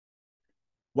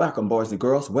Welcome, boys and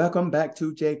girls. Welcome back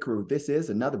to JKREW. This is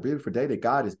another beautiful day that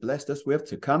God has blessed us with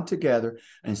to come together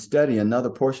and study another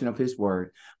portion of His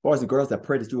Word. Boys and girls, I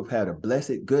pray that you have had a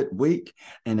blessed, good week.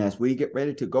 And as we get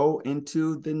ready to go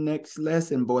into the next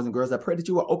lesson, boys and girls, I pray that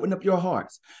you will open up your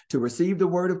hearts to receive the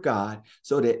Word of God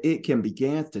so that it can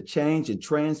begin to change and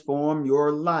transform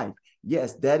your life.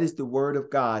 Yes, that is the word of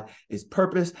God. Its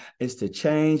purpose is to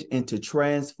change and to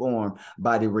transform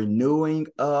by the renewing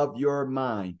of your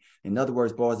mind. In other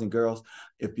words, boys and girls,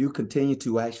 if you continue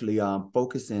to actually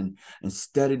focus and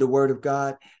study the word of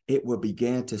God, it will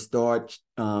begin to start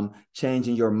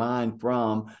changing your mind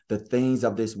from the things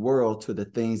of this world to the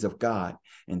things of God.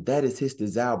 And that is His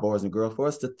desire, boys and girls, for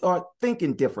us to start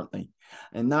thinking differently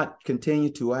and not continue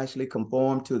to actually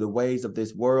conform to the ways of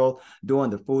this world, doing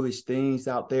the foolish things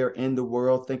out there in the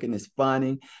world, thinking it's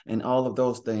funny and all of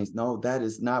those things. No, that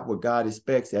is not what God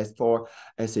expects as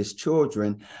His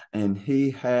children, and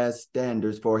He has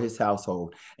standards for His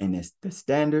household, and the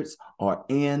standards are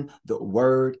in the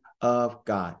Word of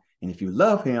God. And if you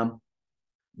love Him,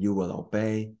 you will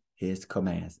obey His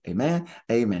commands. Amen.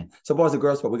 Amen. So, boys and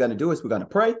girls, what we're going to do is we're going to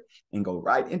pray and go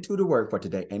right into the word for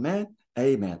today. Amen.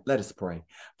 Amen. Let us pray.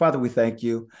 Father, we thank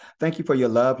you. Thank you for your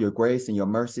love, your grace, and your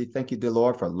mercy. Thank you, dear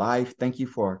Lord, for life. Thank you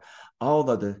for all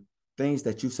of the things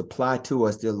that you supply to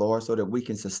us, dear Lord, so that we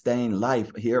can sustain life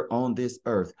here on this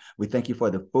earth. We thank you for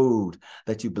the food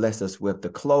that you bless us with, the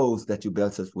clothes that you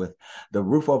bless us with, the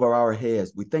roof over our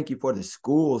heads. We thank you for the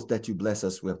schools that you bless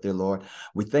us with, dear Lord.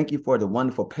 We thank you for the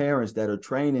wonderful parents that are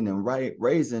training and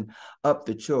raising up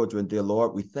the children, dear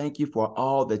Lord. We thank you for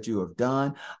all that you have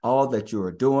done, all that you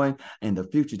are doing, and the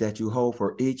future that you hold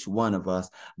for each one of us.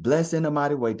 Bless in a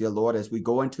mighty way, dear Lord, as we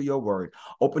go into your word.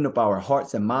 Open up our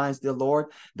hearts and minds, dear Lord,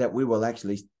 that we will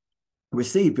actually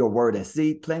receive your word as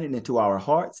seed planted into our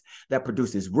hearts that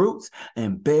produces roots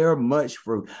and bear much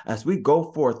fruit as we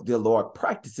go forth, dear Lord,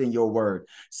 practicing your word,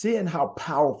 seeing how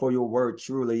powerful your word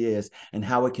truly is and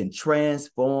how it can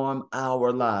transform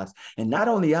our lives. And not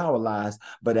only our lives,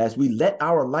 but as we let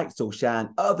our light so shine,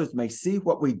 others may see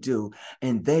what we do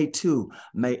and they too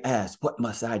may ask, what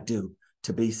must I do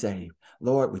to be saved?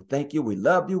 Lord, we thank you. We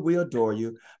love you. We adore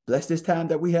you. Bless this time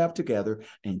that we have together.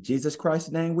 In Jesus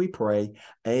Christ's name we pray.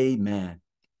 Amen.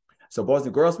 So, boys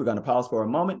and girls, we're going to pause for a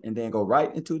moment and then go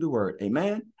right into the word.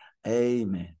 Amen.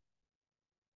 Amen.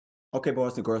 Okay,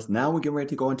 boys and girls, now we're getting ready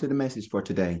to go into the message for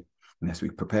today. And as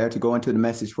we prepare to go into the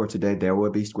message for today, there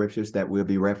will be scriptures that we'll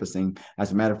be referencing.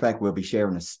 As a matter of fact, we'll be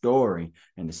sharing a story,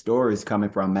 and the story is coming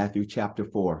from Matthew chapter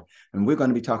 4. And we're going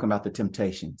to be talking about the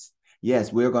temptations.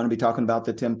 Yes, we're going to be talking about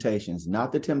the temptations,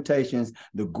 not the temptations,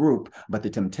 the group, but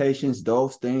the temptations,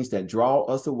 those things that draw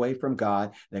us away from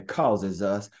God, that causes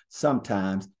us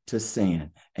sometimes to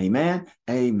sin. Amen.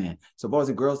 Amen. So, boys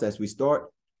and girls, as we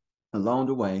start along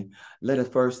the way, let us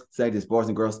first say this, boys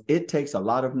and girls, it takes a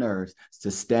lot of nerves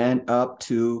to stand up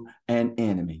to an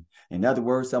enemy. In other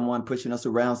words, someone pushing us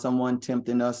around, someone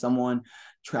tempting us, someone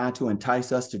trying to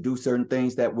entice us to do certain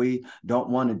things that we don't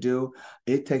want to do.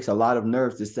 It takes a lot of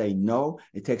nerves to say no.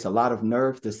 It takes a lot of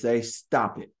nerves to say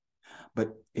stop it. But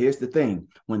here's the thing.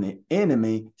 When the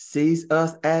enemy sees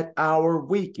us at our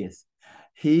weakest,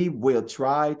 he will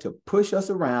try to push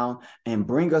us around and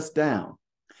bring us down.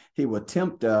 He will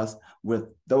tempt us with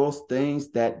those things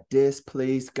that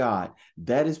displease God.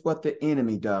 That is what the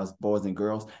enemy does, boys and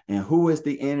girls. And who is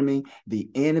the enemy? The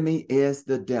enemy is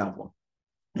the devil.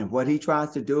 And what he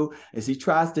tries to do is he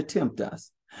tries to tempt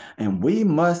us. And we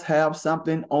must have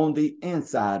something on the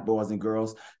inside, boys and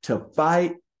girls, to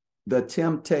fight the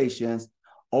temptations,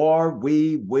 or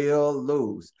we will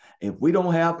lose. If we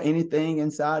don't have anything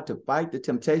inside to fight the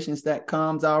temptations that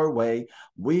comes our way,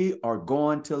 we are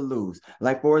going to lose.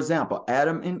 Like, for example,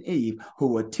 Adam and Eve, who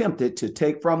were tempted to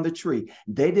take from the tree,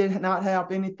 they did not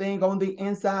have anything on the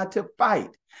inside to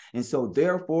fight. And so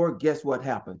therefore, guess what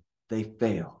happened? They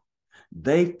failed.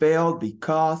 They failed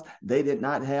because they did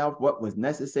not have what was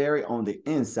necessary on the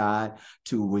inside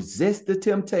to resist the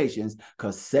temptations,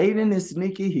 because Satan is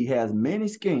sneaky. He has many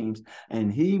schemes, and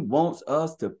he wants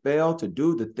us to fail to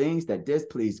do the things that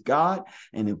displease God.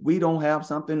 And if we don't have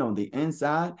something on the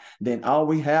inside, then all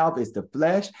we have is the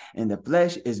flesh, and the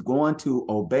flesh is going to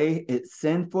obey its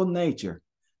sinful nature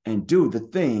and do the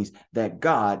things that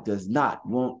God does not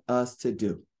want us to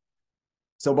do.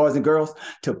 So, boys and girls,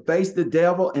 to face the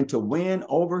devil and to win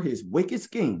over his wicked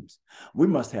schemes, we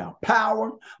must have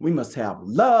power, we must have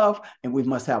love, and we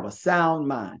must have a sound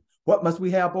mind. What must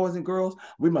we have, boys and girls?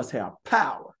 We must have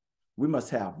power, we must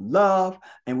have love,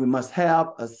 and we must have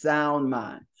a sound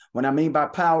mind. What I mean by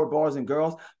power, boys and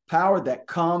girls, power that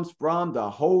comes from the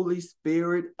Holy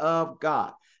Spirit of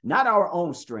God. not our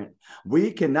own strength.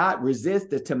 We cannot resist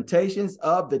the temptations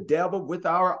of the devil with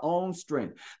our own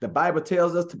strength. The Bible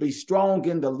tells us to be strong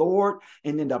in the Lord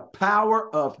and in the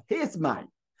power of his might.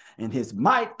 And his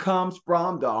might comes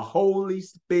from the Holy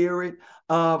Spirit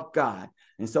of God.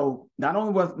 And so not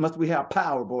only must we have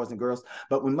power, boys and girls,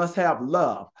 but we must have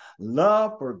love.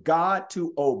 Love for God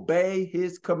to obey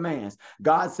his commands.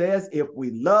 God says if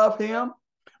we love him,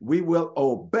 we will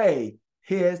obey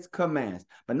his commands.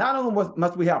 But not only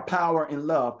must we have power and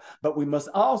love, but we must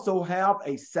also have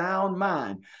a sound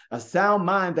mind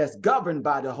that's governed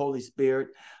by the Holy Spirit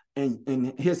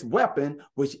and his weapon,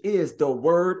 which is the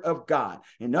word of God.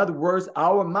 In other words,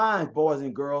 our minds, boys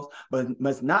and girls, but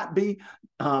must not be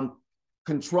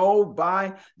controlled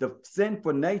by the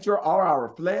sinful nature or our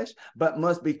flesh, but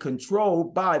must be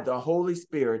controlled by the Holy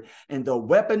Spirit. And the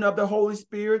weapon of the Holy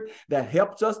Spirit that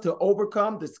helps us to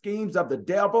overcome the schemes of the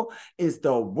devil is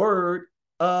the word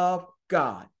of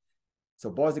God. So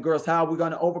boys and girls, how are we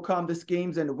going to overcome the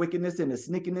schemes and the wickedness and the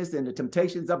sneakiness and the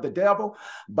temptations of the devil?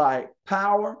 By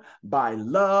power, by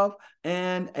love,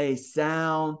 and a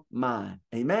sound mind.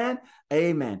 Amen?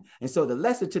 Amen. And so the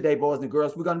lesson today, boys and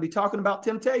girls, we're going to be talking about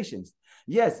temptations.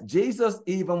 Yes, Jesus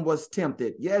even was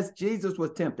tempted. Yes, Jesus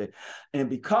was tempted. And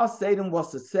because Satan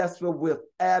was successful with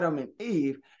Adam and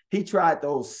Eve, he tried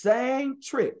those same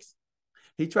tricks.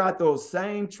 He tried those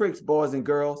same tricks, boys and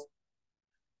girls.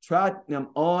 Tried them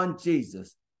on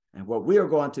Jesus. And what we are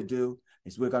going to do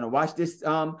is we're going to watch this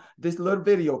little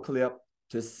video clip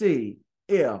to see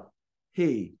if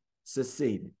he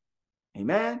succeeded.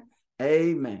 Amen.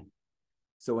 Amen.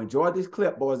 So enjoy this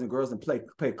clip, boys and girls, and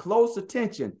pay close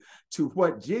attention to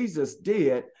what Jesus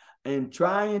did in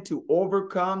trying to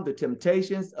overcome the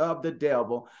temptations of the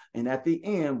devil. And at the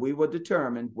end, we will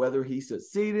determine whether he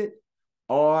succeeded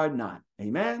or not.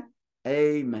 Amen.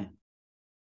 Amen.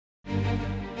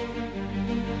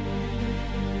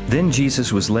 Then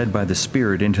Jesus was led by the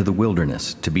Spirit into the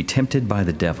wilderness to be tempted by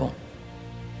the devil.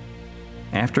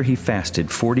 After he fasted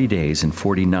 40 days and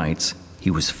 40 nights,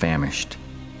 he was famished.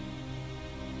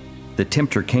 The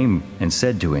tempter came and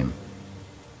said to him,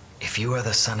 "If you are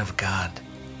the Son of God,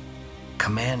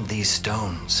 command these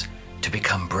stones to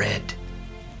become bread."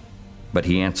 But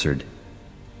he answered,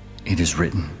 "It is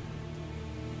written,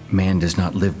 man does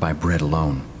not live by bread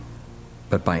alone,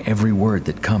 but by every word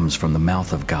that comes from the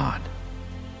mouth of God."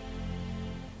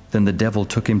 Then the devil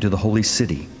took him to the holy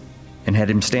city and had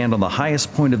him stand on the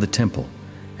highest point of the temple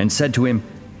and said to him,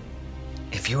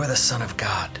 "If you are the Son of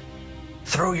God,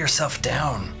 throw yourself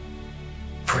down.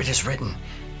 For it is written,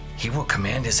 he will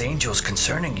command his angels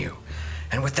concerning you,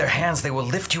 and with their hands they will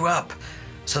lift you up,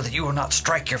 so that you will not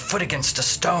strike your foot against a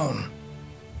stone."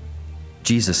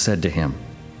 Jesus said to him,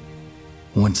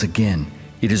 "Once again,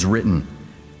 it is written,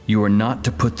 you are not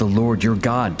to put the Lord your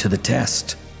God to the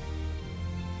test."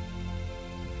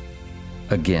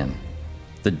 Again,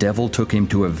 the devil took him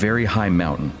to a very high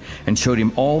mountain and showed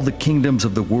him all the kingdoms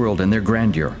of the world and their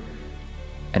grandeur.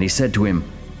 And he said to him,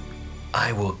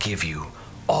 "I will give you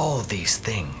all these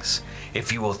things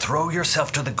if you will throw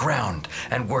yourself to the ground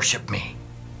and worship me."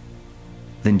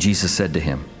 Then Jesus said to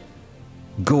him,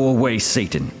 "Go away,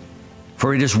 Satan,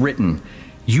 for it is written,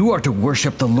 you are to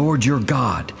worship the Lord your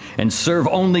God and serve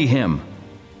only him."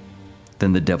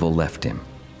 Then the devil left him,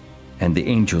 and the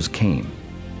angels came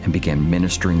and began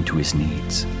ministering to his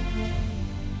needs.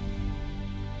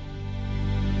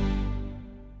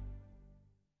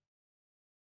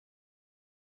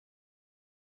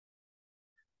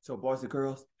 So boys and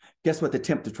girls, guess what the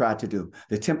tempter tried to do?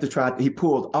 The tempter he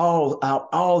pulled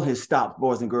all his stops,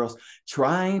 boys and girls,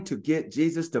 trying to get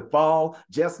Jesus to fall,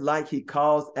 just like he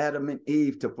caused Adam and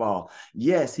Eve to fall.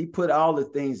 Yes, he put all the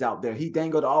things out there. He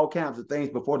dangled all kinds of things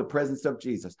before the presence of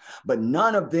Jesus, but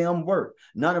none of them worked.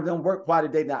 None of them worked. Why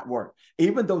did they not work?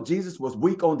 Even though Jesus was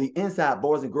weak on the inside,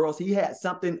 boys and girls, he had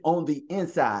something on the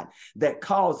inside that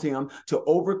caused him to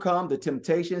overcome the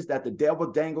temptations that the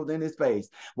devil dangled in his face.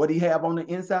 What did he have on the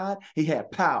inside? He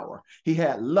had power, he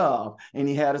had love, and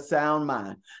he had a sound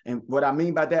mind. And what I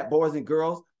mean by that, boys and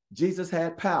girls, Jesus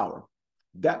had power.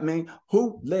 That means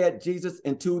who led Jesus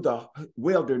into the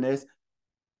wilderness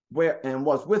and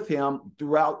was with him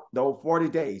throughout those 40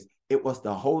 days? It was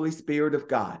the Holy Spirit of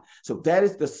God. So that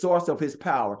is the source of his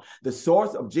power. The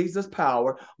source of Jesus'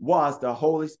 power was the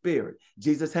Holy Spirit.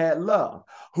 Jesus had love.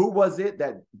 Who was it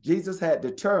that Jesus had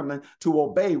determined to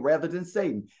obey rather than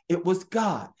Satan? It was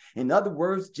God. In other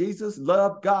words, Jesus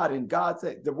loved God, and God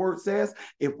said, the word says,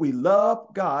 if we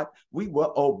love God, we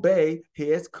will obey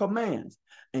his commands.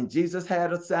 And Jesus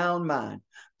had a sound mind.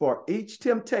 For each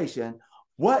temptation,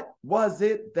 what was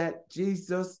it that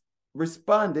Jesus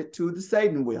responded to the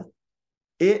Satan with?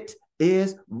 It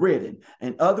is written.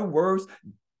 In other words,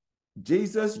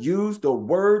 Jesus used the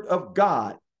word of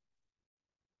God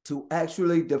to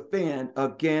actually defend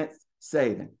against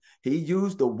Satan. He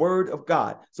used the word of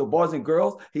God. So boys and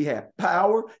girls, he had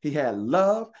power, he had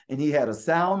love, and he had a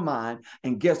sound mind.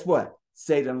 And guess what?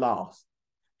 Satan lost.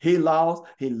 He lost.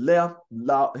 He left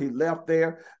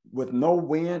there with no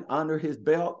wind under his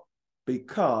belt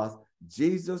because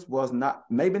Jesus was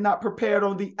maybe not prepared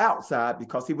on the outside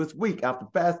because he was weak after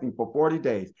fasting for 40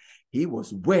 days. He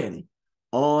was ready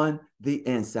on the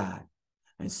inside.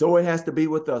 And so it has to be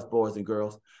with us, boys and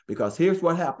girls, because here's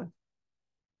what happened.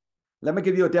 Let me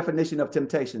give you a definition of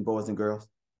temptation, boys and girls.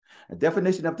 A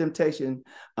definition of temptation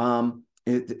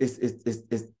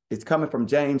it's coming from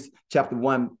James chapter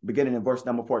 1, beginning in verse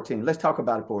number 14. Let's talk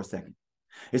about it for a second.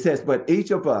 It says, but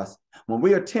each of us, when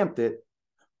we are tempted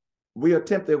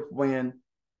when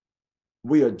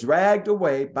we are dragged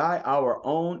away by our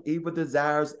own evil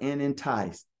desires and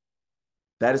enticed.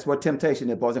 That is what temptation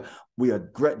is, boys. We are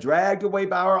dragged away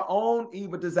by our own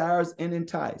evil desires and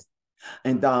enticed.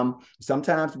 And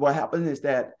sometimes what happens is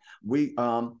that we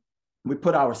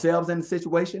put ourselves in a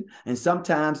situation, and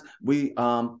sometimes we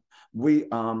are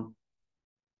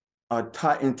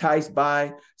enticed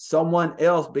by someone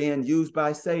else being used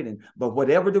by Satan. But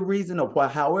whatever the reason or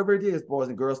however it is, boys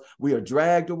and girls, we are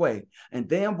dragged away. And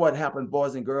then what happens,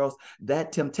 boys and girls,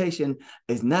 that temptation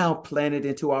is now planted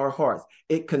into our hearts.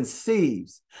 It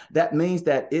conceives. That means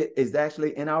that it is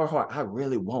actually in our heart. I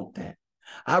really want that.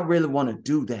 I really want to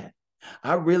do that.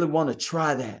 I really want to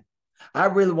try that. I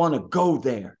really want to go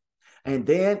there. And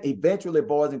then eventually,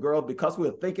 boys and girls, because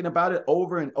we're thinking about it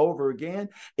over and over again,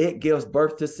 it gives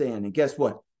birth to sin. And guess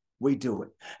what? We do it.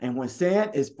 And when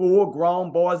sin is full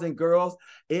grown, boys and girls,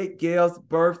 it gives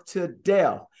birth to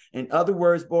death. In other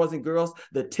words, boys and girls,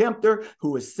 the tempter,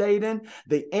 who is Satan,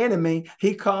 the enemy,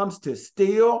 he comes to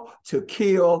steal, to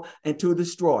kill, and to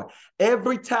destroy.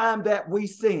 Every time that we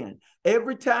sin,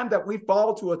 every time that we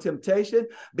fall to a temptation,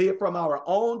 be it from our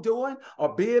own doing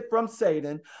or be it from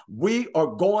Satan, we are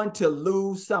going to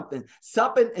lose something.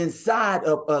 Something inside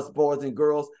of us, boys and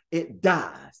girls, it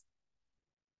dies.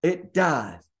 It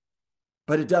dies.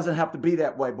 But it doesn't have to be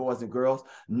that way, boys and girls.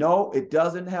 No, it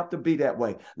doesn't have to be that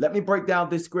way. Let me break down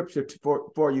this scripture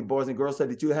for you, boys and girls, so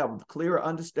that you have a clearer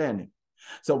understanding.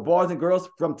 So, boys and girls,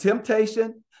 from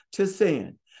temptation to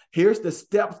sin. Here's the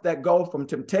steps that go from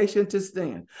temptation to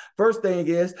sin. First thing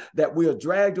is that we are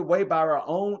dragged away by our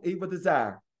own evil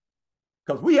desire.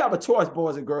 Because we have a choice,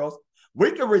 boys and girls.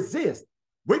 We can resist.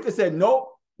 We can say, nope,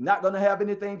 not going to have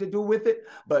anything to do with it.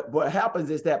 But what happens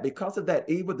is that because of that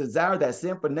evil desire, that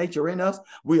sinful nature in us,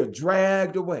 we are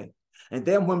dragged away. And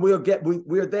then when we're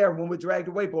there, when we're dragged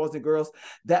away, boys and girls,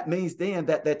 that means then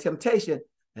that that temptation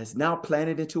is now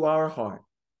planted into our heart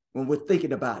when we're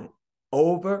thinking about it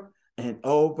over and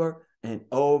over and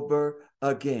over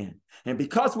again. And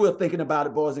because we're thinking about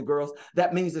it, boys and girls,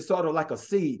 that means it's sort of like a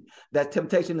seed. That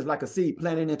temptation is like a seed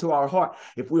planted into our heart.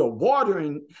 If we are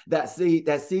watering that seed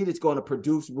is going to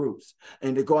produce roots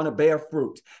and they're going to bear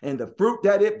fruit. And the fruit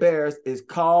that it bears is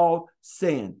called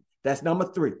sin. That's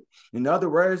number 3. In other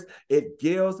words, it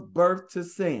gives birth to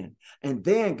sin. And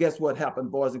then guess what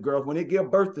happened, boys and girls? When it gives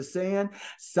birth to sin,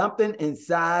 something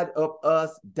inside of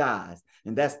us dies.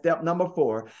 And that's step number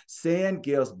 4. Sin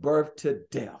gives birth to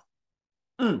death.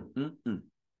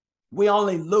 We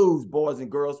only lose, boys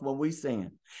and girls, when we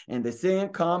sin. And the sin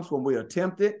comes when we are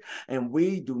tempted and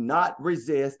we do not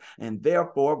resist. And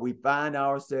therefore, we find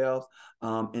ourselves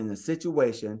in a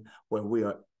situation where we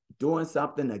are doing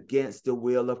something against the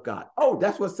will of God. Oh,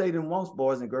 that's what Satan wants,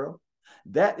 boys and girls.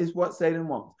 That is what Satan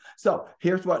wants. So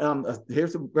here's what I'm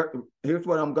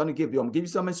going to give you. I'm going to give you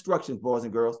some instructions, boys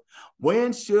and girls.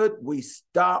 When should we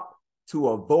stop to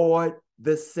avoid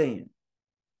the sin?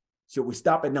 Should we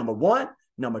stop at number 1,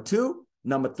 number 2,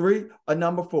 number 3, or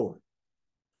number 4?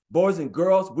 Boys and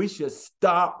girls, we should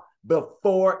stop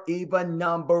before even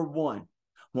number 1.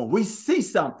 When we see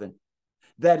something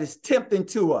that is tempting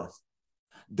to us,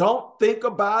 don't think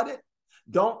about it.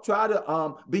 Don't try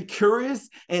to be curious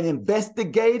and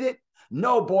investigate it.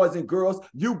 No, boys and girls,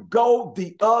 you go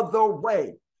the other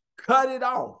way. Cut it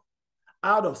off.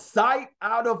 Out of sight,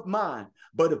 out of mind.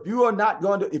 But if you are not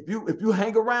going to, if you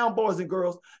hang around, boys and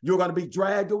girls, you're going to be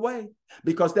dragged away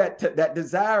because that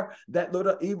desire, that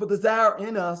little evil desire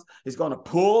in us is going to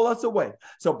pull us away.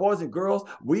 So boys and girls,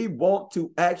 we want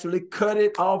to actually cut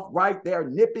it off right there,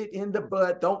 nip it in the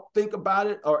bud. Don't think about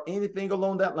it or anything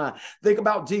along that line. Think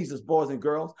about Jesus, boys and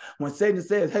girls. When Satan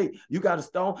says, hey, you got a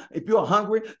stone. If you're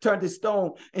hungry, turn this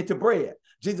stone into bread.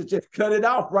 Jesus just cut it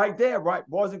off right there, right,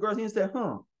 boys and girls. He said,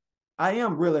 I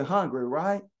am really hungry,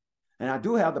 right? and I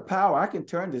do have the power. I can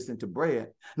turn this into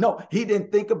bread. No, he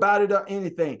didn't think about it or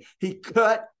anything. He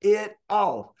cut it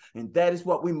off. And that is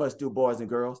what we must do, boys and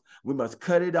girls. We must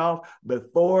cut it off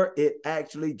before it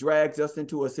actually drags us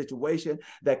into a situation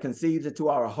that conceives into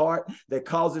our heart, that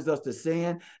causes us to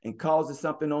sin and causes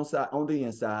something on the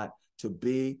inside to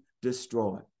be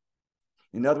destroyed.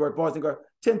 In other words, boys and girls,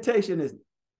 temptation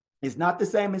is not the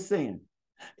same as sin.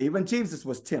 Even Jesus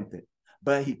was tempted,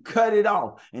 but he cut it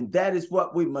off. And that is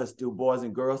what we must do, boys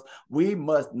and girls. We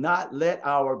must not let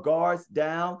our guards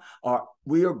down, or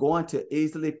we are going to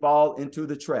easily fall into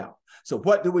the trap. So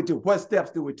what do we do? What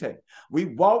steps do we take? We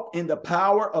walk in the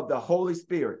power of the Holy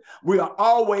Spirit. We are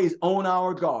always on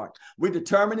our guard. We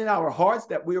determine in our hearts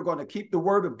that we are going to keep the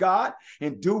word of God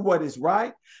and do what is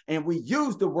right. And we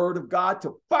use the word of God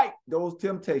to fight those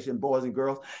temptations, boys and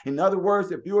girls. In other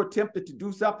words, if you are tempted to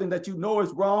do something that you know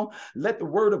is wrong, let the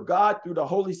word of God through the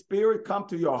Holy Spirit come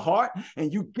to your heart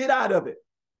and you get out of it.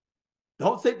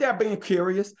 Don't sit there being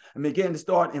curious and begin to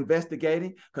start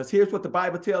investigating, because here's what the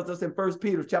Bible tells us in 1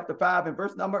 Peter chapter 5 and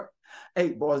verse number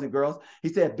 8, boys and girls. He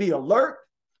said, be alert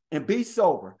and be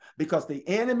sober, because the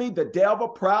enemy, the devil,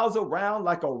 prowls around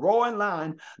like a roaring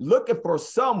lion looking for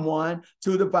someone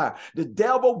to devour. The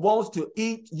devil wants to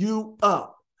eat you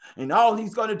up. And all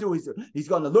he's going to do is he's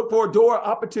going to look for a door of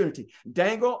opportunity,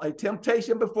 dangle a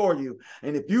temptation before you.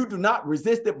 And if you do not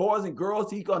resist it, boys and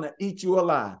girls, he's going to eat you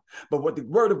alive. But what the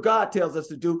word of God tells us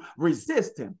to do,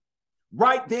 resist him.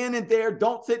 Right then and there.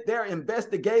 Don't sit there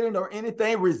investigating or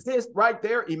anything. Resist right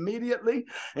there immediately.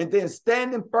 And then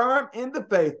standing firm in the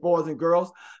faith, boys and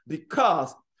girls,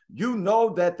 because you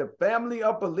know that the family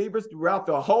of believers throughout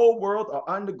the whole world are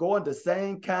undergoing the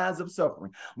same kinds of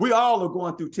suffering. We all are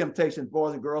going through temptations,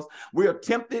 boys and girls. We are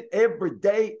tempted every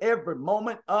day, every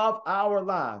moment of our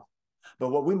lives.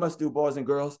 But what we must do, boys and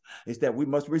girls, is that we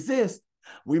must resist.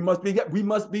 We must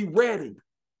be ready.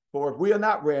 For if we are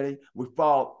not ready, we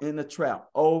fall in the trap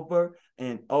over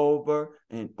and over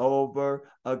and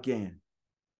over again.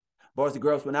 Boys and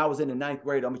girls, when I was in the 9th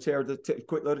grade, I'm going to share a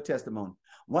quick little testimony.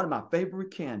 One of my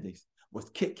favorite candies was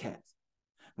Kit Kats.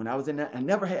 When I was in that, I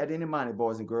never had any money,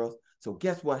 boys and girls. So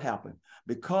guess what happened?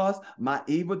 Because my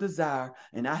evil desire,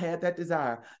 and I had that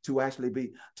desire to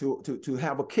actually to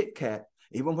have a Kit Kat,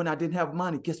 even when I didn't have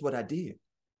money, guess what I did?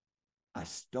 I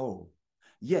stole.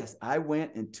 Yes, I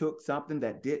went and took something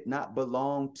that did not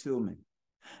belong to me.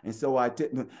 And so I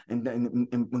didn't.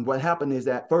 And what happened is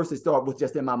that first it started with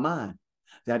just in my mind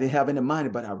that I didn't have any money,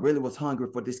 but I really was hungry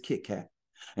for this Kit Kat.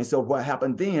 And so what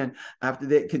happened then, after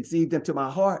that conceived into my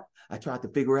heart, I tried to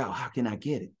figure out how can I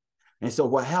get it. And so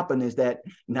what happened is that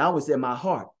now it's in my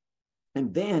heart.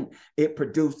 And then it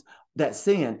produced that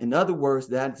sin. In other words,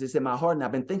 that's just in my heart. And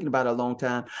I've been thinking about it a long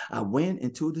time. I went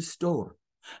into the store.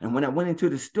 And when I went into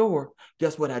the store,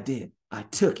 guess what I did? I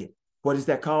took it. What is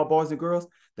that called, boys and girls?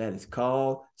 That is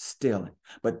called stealing.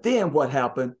 But then what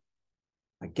happened?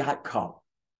 I got caught.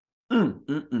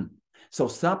 So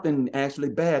something actually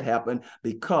bad happened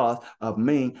because of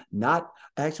me not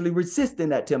actually resisting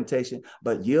that temptation,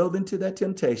 but yielding to that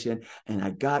temptation, and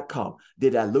I got caught.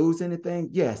 Did I lose anything?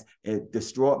 Yes. It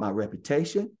destroyed my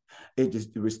reputation. It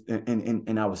just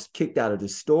and I was kicked out of the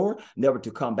store, never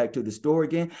to come back to the store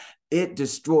again. It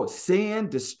destroyed. Sin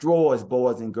destroys,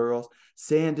 boys and girls.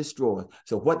 Sin destroys.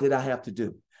 So what did I have to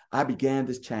do? I began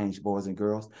this change, boys and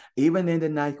girls. Even in the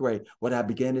 9th grade, what I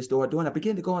began to start doing, I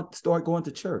began to start going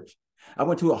to church. I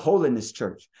went to a holiness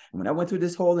church. And when I went to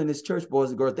this holiness church, boys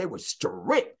and girls, they were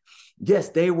strict. Yes,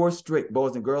 they were strict,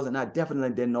 boys and girls. And I definitely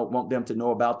didn't want them to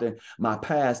know about my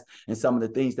past and some of the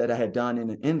things that I had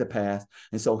done in the past.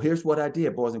 And so here's what I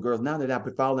did, boys and girls. Now that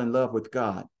I've fallen in love with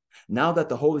God, now that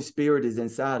the Holy Spirit is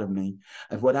inside of me,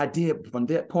 and what I did from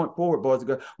that point forward, boys and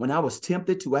girls, when I was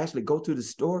tempted to actually go to the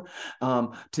store,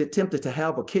 tempted to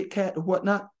have a Kit Kat or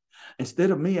whatnot, instead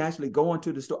of me actually going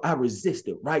to the store, I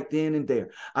resisted right then and there.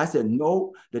 I said,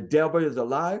 no, the devil is a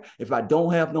liar. If I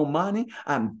don't have no money,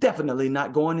 I'm definitely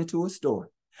not going into a store.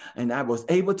 And I was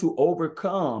able to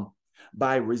overcome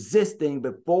by resisting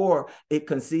before it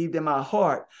conceived in my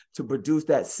heart to produce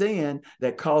that sin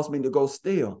that caused me to go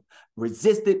steal.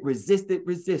 Resisted.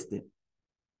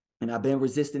 And I've been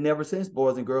resisting ever since,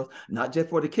 boys and girls, not just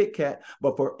for the Kit Kat,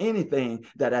 but for anything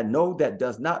that I know that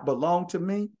does not belong to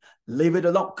me. Leave it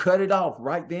alone, cut it off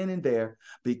right then and there.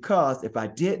 Because if I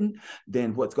didn't,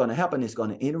 then what's going to happen is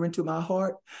going to enter into my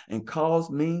heart and cause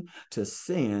me to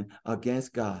sin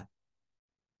against God.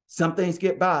 Some things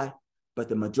get by, but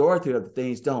the majority of the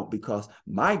things don't, because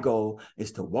my goal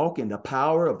is to walk in the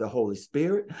power of the Holy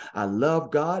Spirit. I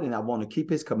love God and I want to keep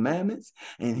his commandments.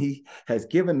 And he has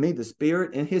given me the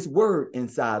Spirit and his word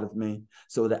inside of me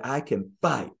so that I can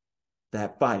fight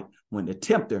that fight when the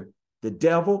tempter, the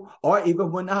devil, or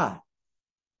even when I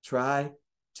try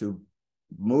to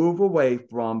move away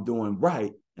from doing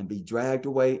right and be dragged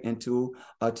away into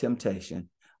a temptation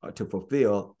or to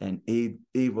fulfill an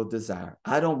evil desire.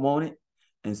 I don't want it.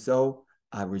 And so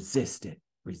I resist it,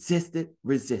 resist it,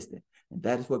 resist it. And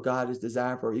that is what God is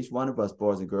desiring for each one of us,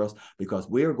 boys and girls, because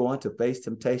we are going to face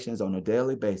temptations on a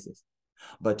daily basis.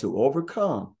 But to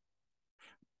overcome,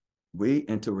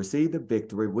 and to receive the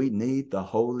victory, we need the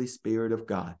Holy Spirit of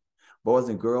God. Boys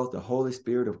and girls, the Holy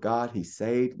Spirit of God, he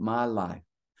saved my life.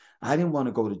 I didn't want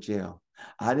to go to jail.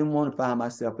 I didn't want to find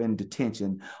myself in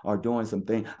detention or doing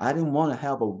something. I didn't want to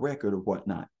have a record or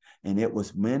whatnot. And it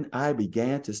was when I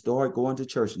began to start going to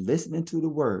church, listening to the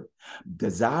word,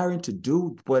 desiring to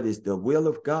do what is the will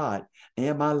of God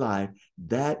in my life,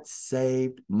 that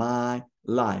saved my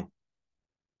life.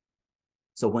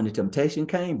 So when the temptation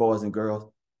came, boys and girls,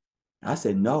 I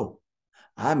said, no,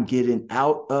 I'm getting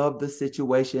out of the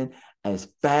situation as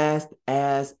fast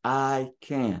as I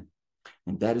can.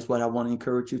 And that is what I want to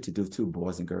encourage you to do too,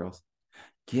 boys and girls.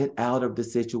 Get out of the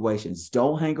situations.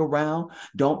 Don't hang around.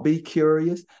 Don't be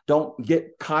curious. Don't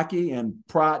get cocky and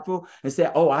prideful and say,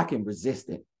 oh, I can resist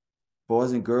it.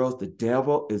 Boys and girls, the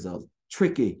devil is a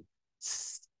tricky.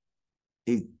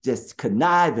 He's just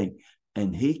conniving,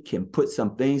 and he can put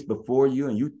some things before you,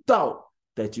 and you thought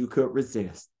that you could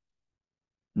resist.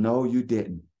 No, you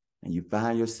didn't. And you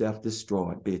find yourself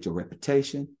destroyed, be it your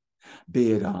reputation,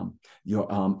 be it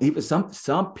your even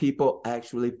some people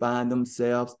actually find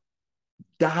themselves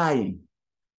dying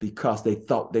because they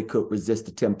thought they could resist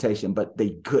the temptation, but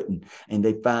they couldn't. And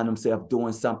they find themselves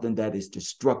doing something that is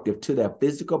destructive to their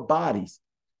physical bodies,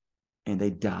 and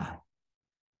they die.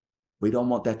 We don't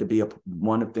want that to be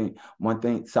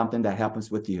something that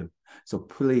happens with you. So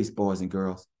please, boys and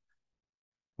girls,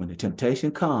 when the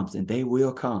temptation comes, and they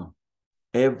will come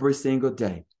every single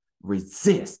day,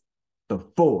 resist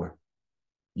before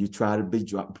you try to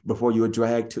before you are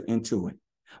dragged into it.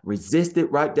 Resist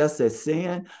it right there. Says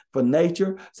sin for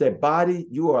nature. Said body,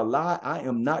 you are a lie. I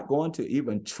am not going to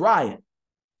even try it.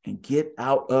 And get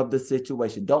out of the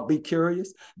situation. Don't be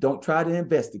curious. Don't try to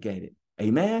investigate it.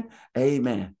 Amen.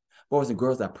 Amen. Boys and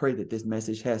girls, I pray that this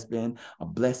message has been a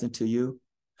blessing to you.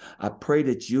 I pray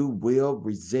that you will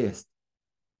resist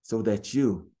so that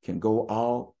you can go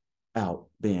all out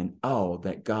being all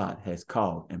that God has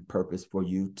called and purposed for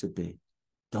you to be.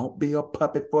 Don't be a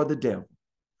puppet for the devil.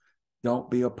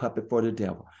 Don't be a puppet for the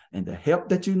devil. And the help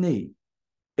that you need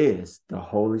is the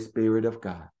Holy Spirit of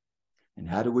God. And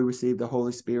how do we receive the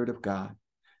Holy Spirit of God?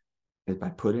 It's by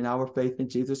putting our faith in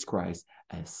Jesus Christ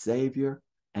as Savior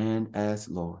and as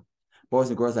Lord. Boys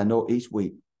and girls, I know each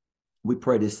week we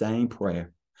pray the same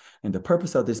prayer. And the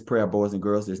purpose of this prayer, boys and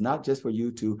girls, is not just for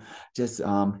you to just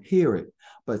hear it,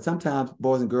 but sometimes,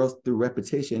 boys and girls, through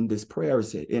repetition, this prayer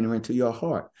is entering into your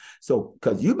heart. So,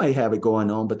 because you may have it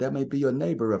going on, but that may be your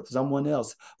neighbor or someone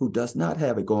else who does not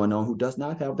have it going on, who does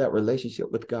not have that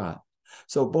relationship with God.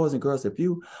 So, boys and girls, if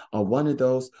you are one of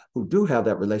those who do have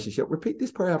that relationship, repeat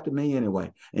this prayer after me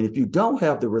anyway. And if you don't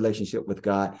have the relationship with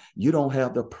God, you don't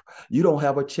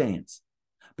have a chance,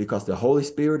 because the Holy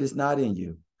Spirit is not in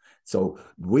you. So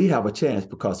we have a chance,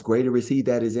 because greater is he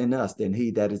that is in us than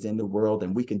he that is in the world,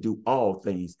 and we can do all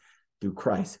things through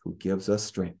Christ who gives us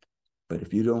strength. But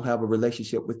if you don't have a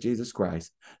relationship with Jesus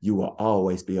Christ, you will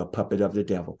always be a puppet of the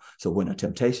devil. So when a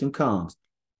temptation comes,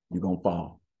 you're going to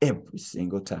fall every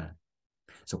single time.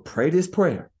 So pray this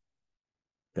prayer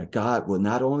that God will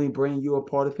not only bring you a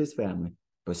part of his family,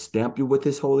 but stamp you with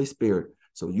his Holy Spirit,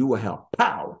 so you will have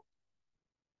power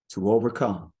to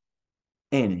overcome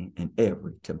any and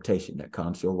every temptation that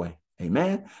comes your way.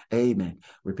 Amen. Amen.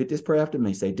 Repeat this prayer after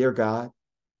me. Say, dear God,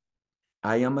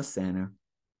 I am a sinner.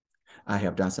 I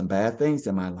have done some bad things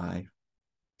in my life,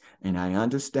 and I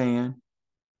understand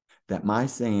that my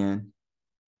sin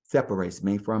separates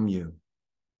me from you.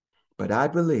 But I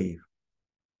believe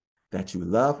that you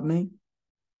love me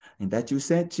and that you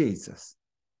sent Jesus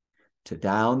to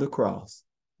die on the cross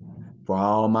for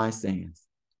all my sins.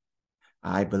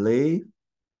 I believe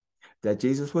that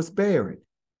Jesus was buried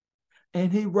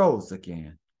and he rose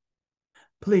again.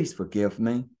 Please forgive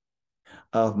me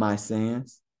of my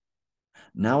sins.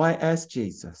 Now I ask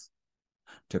Jesus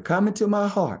to come into my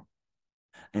heart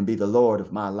and be the Lord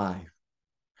of my life,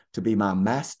 to be my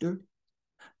master,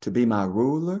 to be my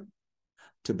ruler,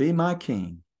 to be my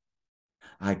king.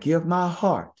 I give my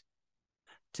heart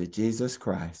to Jesus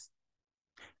Christ.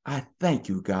 I thank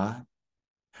you, God,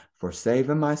 for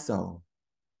saving my soul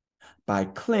by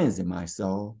cleansing my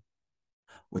soul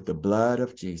with the blood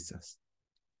of Jesus.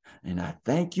 And I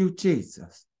thank you,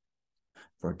 Jesus,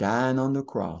 for dying on the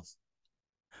cross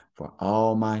for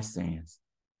all my sins.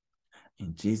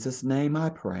 In Jesus' name I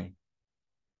pray.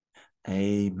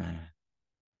 Amen.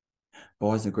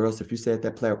 Boys and girls, if you said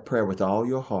that prayer with all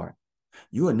your heart,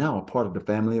 you are now a part of the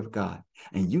family of God,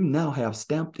 and you now have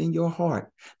stamped in your heart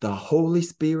the Holy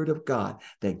Spirit of God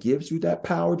that gives you that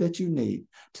power that you need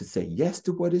to say yes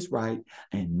to what is right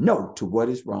and no to what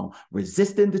is wrong,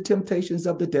 resisting the temptations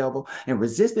of the devil and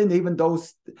resisting even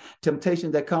those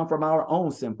temptations that come from our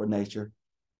own sinful nature,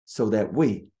 so that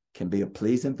we can be a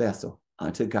pleasing vessel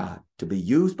unto God, to be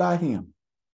used by him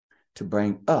to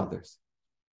bring others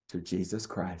to Jesus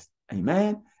Christ.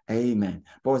 Amen. Amen.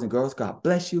 Boys and girls, God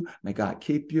bless you. May God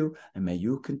keep you, and may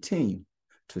you continue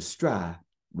to strive,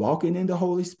 walking in the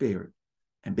Holy Spirit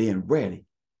and being ready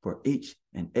for each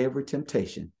and every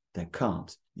temptation that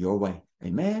comes your way.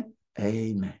 Amen.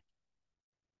 Amen.